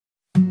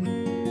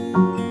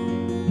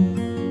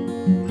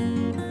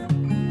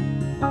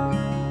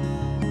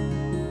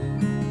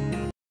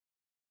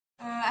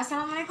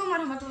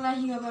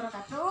warahmatullahi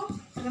wabarakatuh.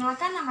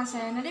 Perkenalkan, nama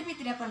saya Nade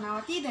Fitria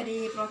Pranawati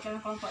dari perwakilan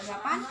kelompok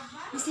 8.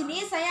 Di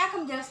sini saya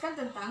akan menjelaskan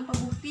tentang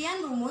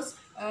pembuktian rumus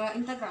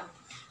integral.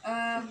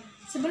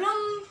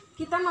 Sebelum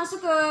kita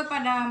masuk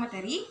kepada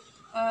materi,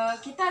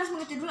 kita harus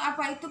mengerti dulu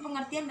apa itu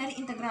pengertian dari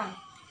integral.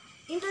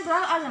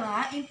 Integral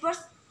adalah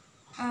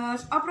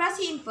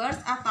operasi inverse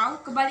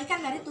atau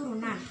kebalikan dari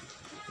turunan.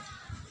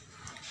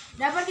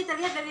 Dapat kita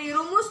lihat dari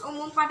rumus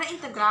umum pada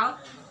integral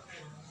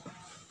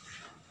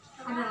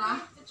adalah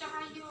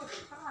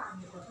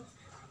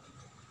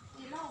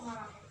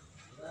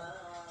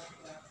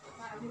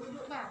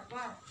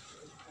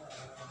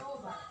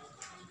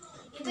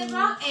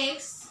integral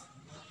x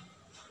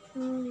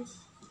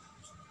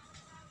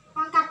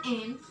pangkat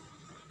n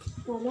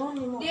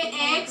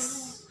dx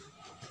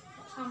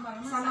sama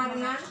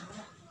dengan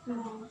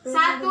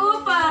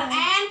 1 per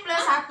n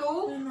plus 1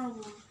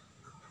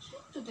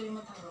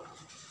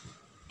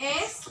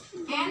 S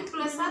n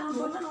plus 1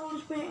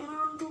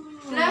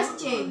 plus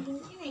c.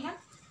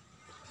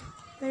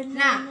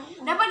 Nah,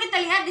 dapat kita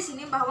lihat di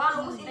sini bahwa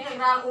rumus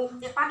integral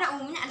pada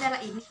umumnya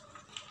adalah ini.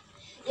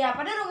 Ya,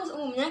 pada rumus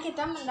umumnya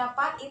kita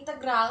mendapat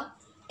integral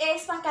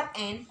x pangkat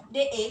n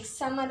dx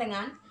sama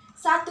dengan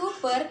 1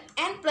 per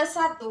n plus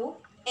 1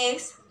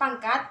 x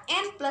pangkat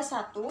n plus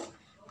 1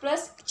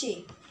 plus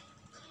c.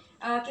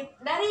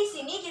 Dari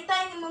sini kita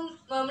ingin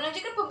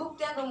melanjutkan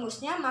pembuktian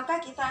rumusnya, maka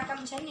kita akan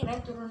mencari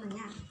nilai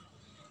turunannya.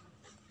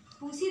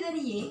 Fungsi dari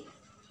y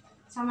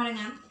sama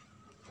dengan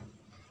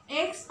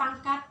x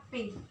pangkat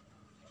p.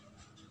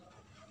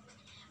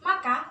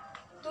 Maka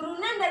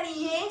turunan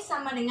dari y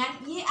sama dengan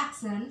y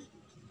aksen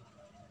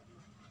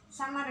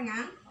sama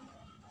dengan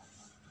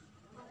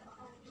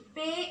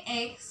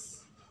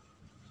px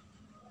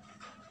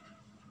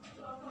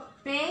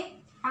p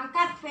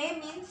pangkat p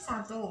min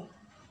 1.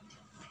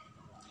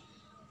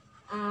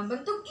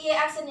 Bentuk y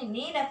aksen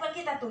ini dapat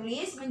kita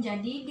tulis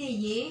menjadi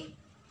dy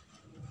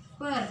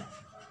per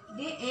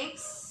dx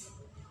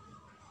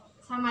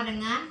sama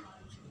dengan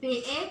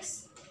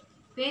px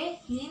p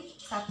min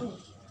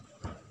 1.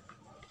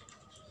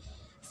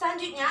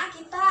 Selanjutnya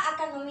kita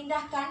akan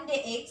memindahkan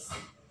dx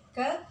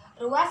ke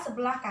ruas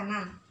sebelah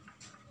kanan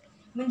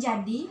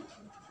menjadi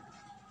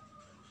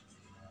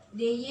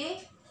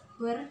dy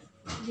per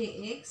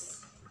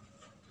dx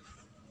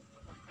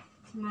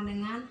sama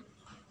dengan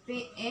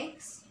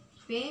px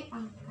p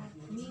pangkat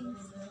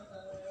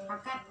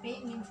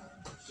p min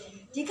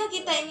 1. Jika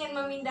kita ingin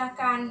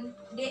memindahkan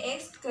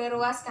dx ke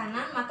ruas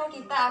kanan, maka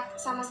kita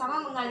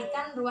sama-sama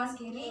mengalihkan ruas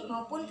kiri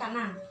maupun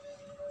kanan.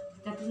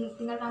 Kita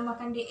tinggal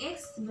tambahkan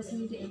dx sebelah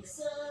sini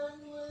dx.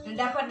 Dan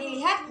dapat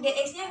dilihat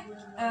dx-nya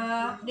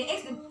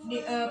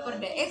per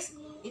dx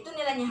itu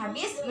nilainya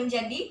habis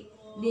menjadi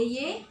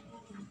dy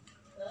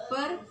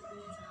per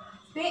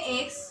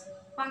px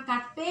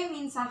pangkat p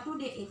min 1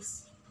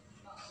 dx.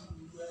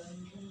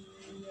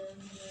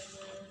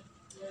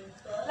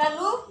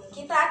 Lalu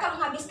kita akan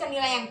menghabiskan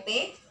nilai yang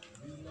p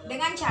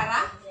dengan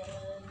cara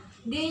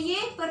dy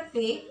per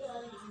p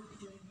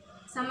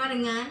sama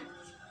dengan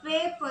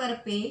p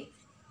per p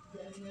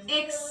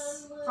x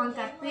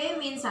pangkat p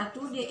min 1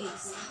 dx.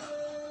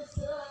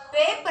 P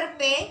per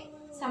p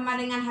sama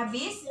dengan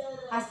habis,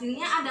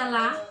 hasilnya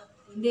adalah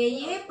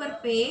dy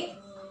per p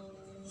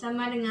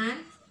sama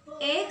dengan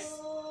x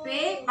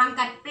p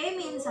pangkat p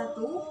min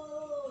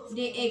 1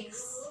 dx.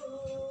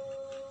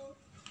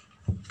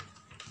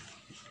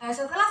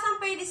 Setelah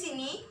sampai di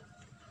sini,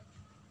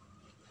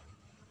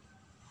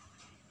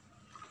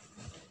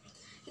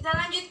 kita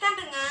lanjutkan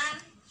dengan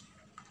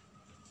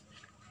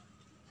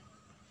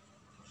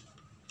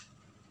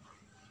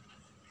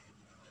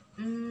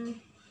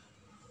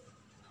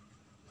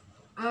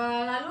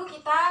lalu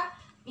kita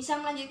bisa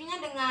melanjutkannya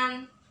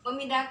dengan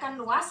memindahkan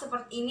ruas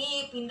seperti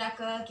ini, pindah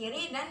ke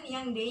kiri, dan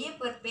yang dy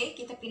per p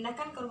kita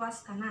pindahkan ke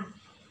ruas kanan,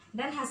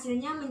 dan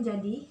hasilnya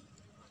menjadi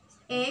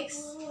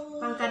x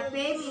pangkat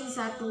p min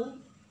 1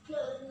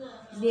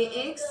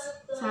 dx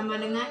sama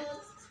dengan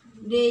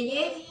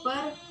dy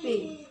per p.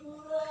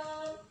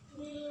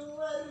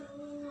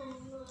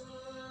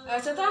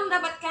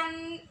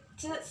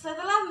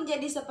 Setelah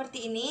menjadi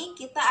seperti ini,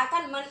 kita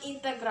akan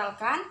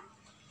mengintegralkan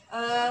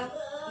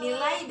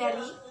nilai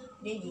dari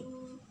dy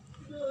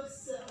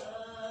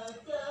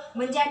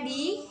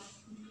menjadi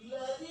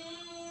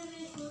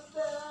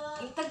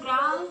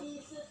integral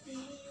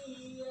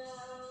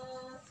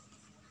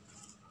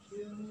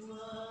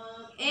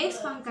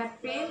x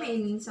pangkat p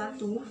min 1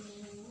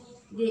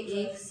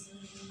 dx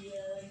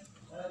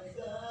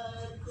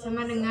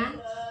sama dengan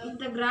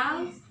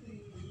integral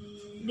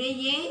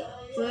dy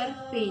per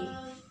p.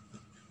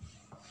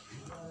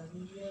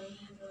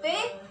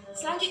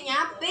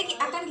 Selanjutnya p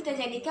akan kita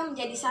jadikan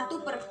menjadi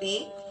 1 per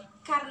p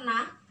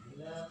karena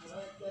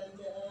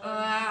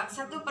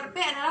 1 per p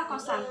adalah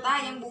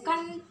konstanta yang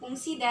bukan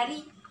fungsi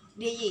dari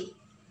dy.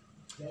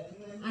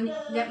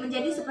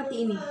 Menjadi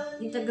seperti ini,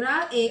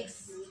 integral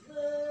x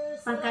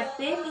pangkat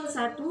p min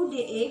 1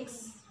 dx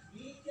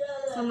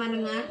sama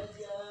dengan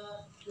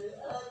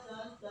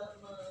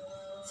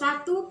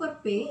 1 per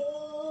p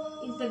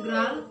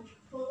integral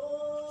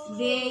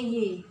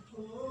dy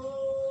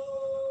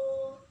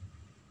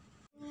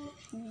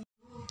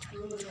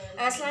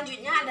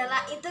Selanjutnya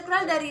adalah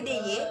integral dari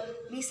dy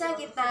bisa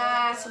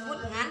kita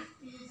sebut dengan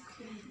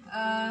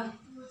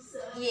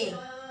y,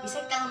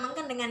 bisa kita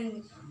lambangkan dengan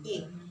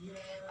y.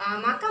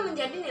 Maka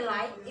menjadi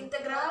nilai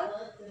integral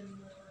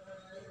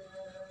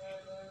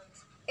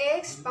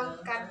x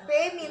pangkat p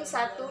min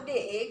 1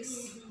 dx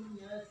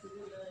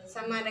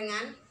sama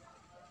dengan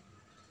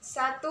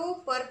 1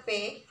 per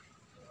p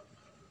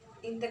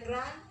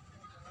integral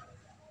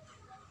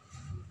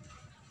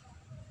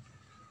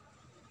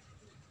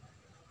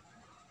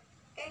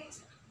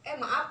x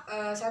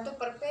 1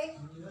 per p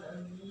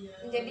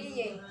menjadi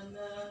y.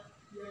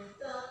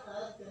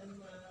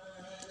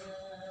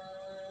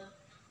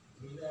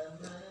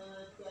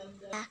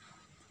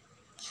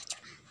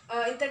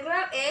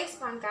 Integral x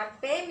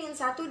pangkat p min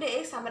 1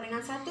 dx sama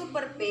dengan 1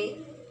 per p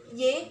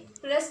y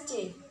plus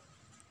c.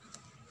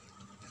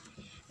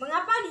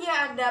 Mengapa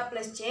dia ada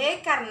plus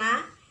c?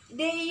 Karena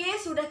dy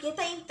sudah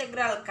kita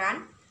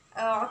integralkan,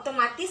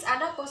 otomatis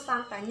ada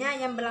konstantanya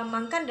yang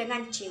berlambangkan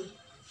dengan c.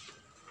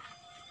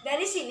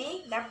 Dari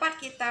sini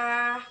dapat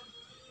kita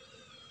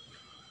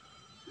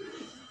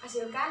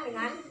hasilkan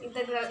dengan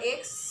integral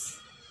x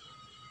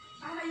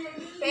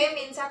p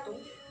min 1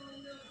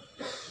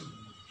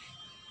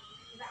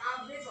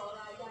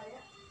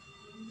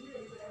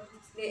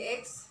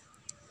 dx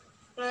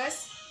plus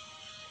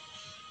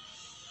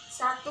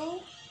 1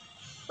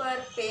 per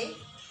p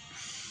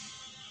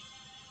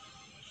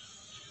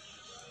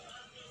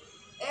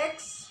x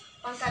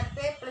pangkat p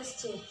plus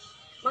c.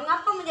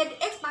 Mengapa menjadi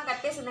x pangkat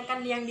p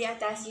sedangkan yang di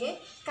atas y?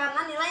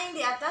 Karena nilai yang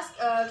di atas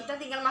kita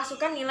tinggal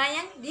masukkan nilai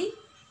yang di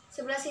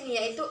sebelah sini,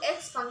 yaitu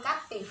x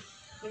pangkat p.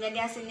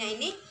 Menjadi hasilnya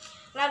ini.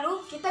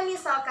 Lalu kita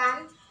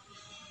misalkan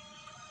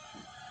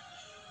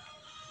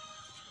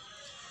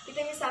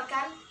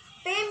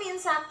p min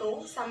 1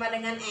 sama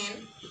dengan n,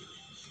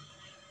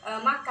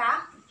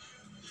 maka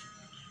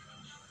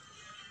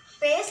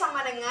p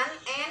sama dengan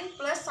n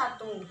plus 1.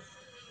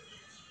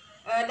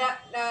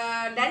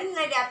 Dari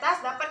nilai di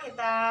atas dapat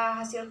kita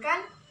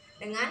hasilkan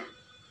dengan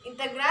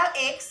integral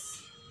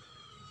x,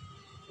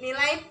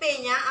 nilai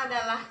p nya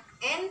adalah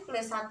n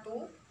plus 1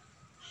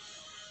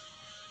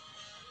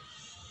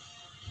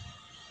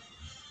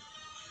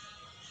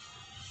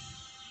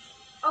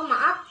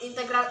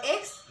 integral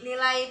x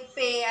nilai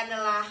p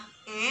adalah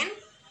n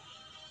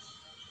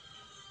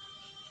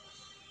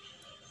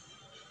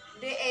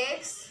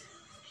dx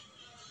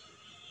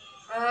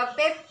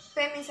p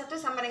min 1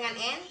 sama dengan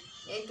n,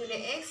 yaitu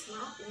dx,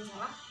 ini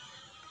salah,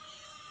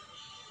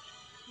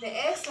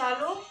 dx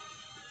lalu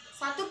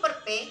 1 per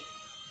p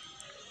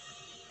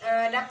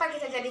dapat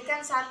kita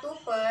jadikan 1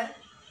 per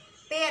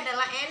p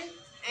adalah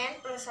n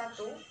plus 1,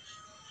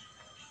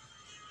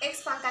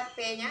 x pangkat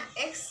p nya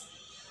x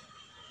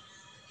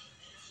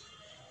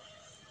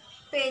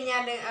p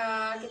nya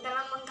kita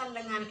lambangkan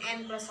dengan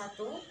n plus 1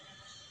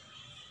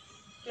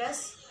 plus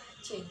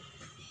c.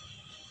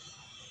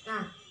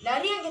 Nah,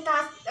 dari yang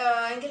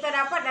kita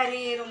dapat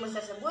dari rumus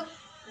tersebut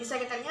bisa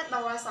kita lihat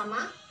bahwa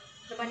sama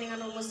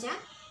perbandingan rumusnya.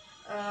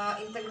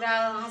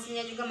 Integral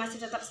hasilnya juga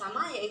masih tetap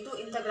sama, yaitu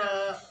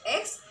integral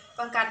x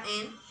pangkat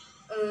n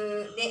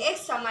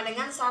dx sama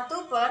dengan 1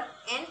 per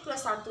n plus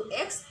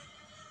 1x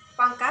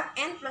pangkat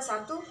n plus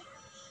 1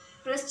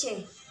 plus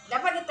c.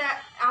 Dapat kita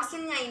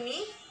hasilnya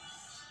ini,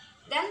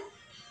 dan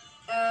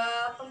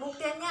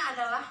pembuktiannya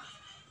adalah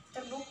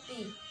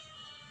terbukti.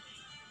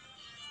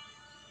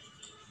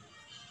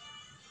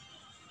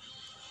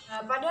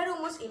 Pada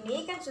rumus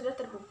ini kan sudah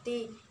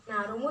terbukti.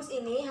 Nah, rumus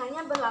ini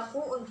hanya berlaku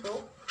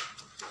untuk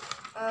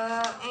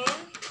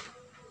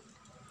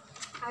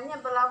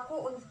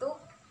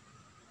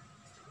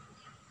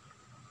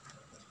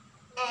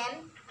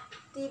n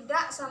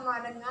tidak sama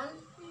dengan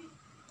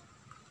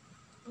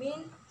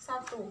min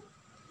 1.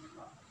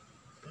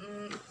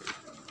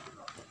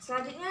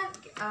 Selanjutnya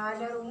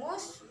ada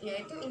rumus,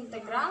 yaitu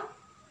integral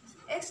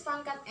x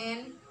pangkat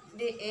n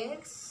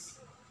dx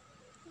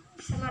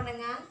sama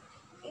dengan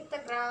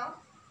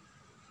integral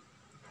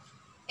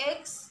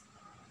x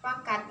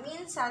pangkat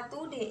min 1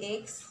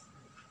 dx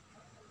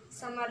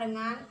sama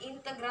dengan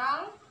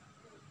integral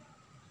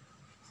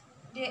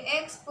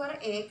dx per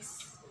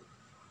x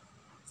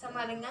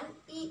sama dengan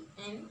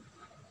in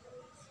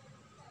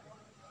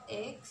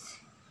x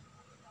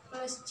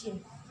plus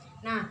c.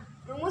 Nah,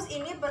 rumus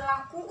ini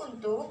berlaku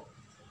untuk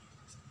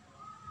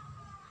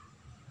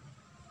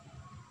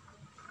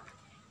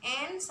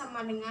n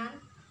sama dengan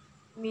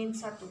min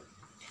 1.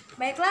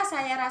 Baiklah,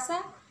 saya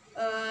rasa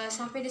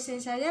sampai di sini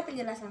saja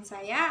penjelasan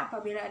saya.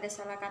 Apabila ada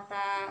salah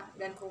kata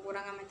dan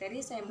kekurangan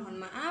materi, saya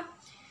mohon maaf.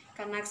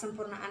 Karena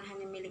kesempurnaan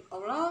hanya milik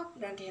Allah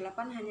dan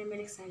kehilapan hanya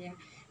milik saya.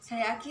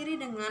 Saya akhiri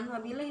dengan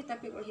wabillahi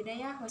taufiq wal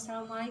hidayah.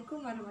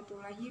 Wassalamualaikum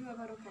warahmatullahi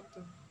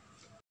wabarakatuh.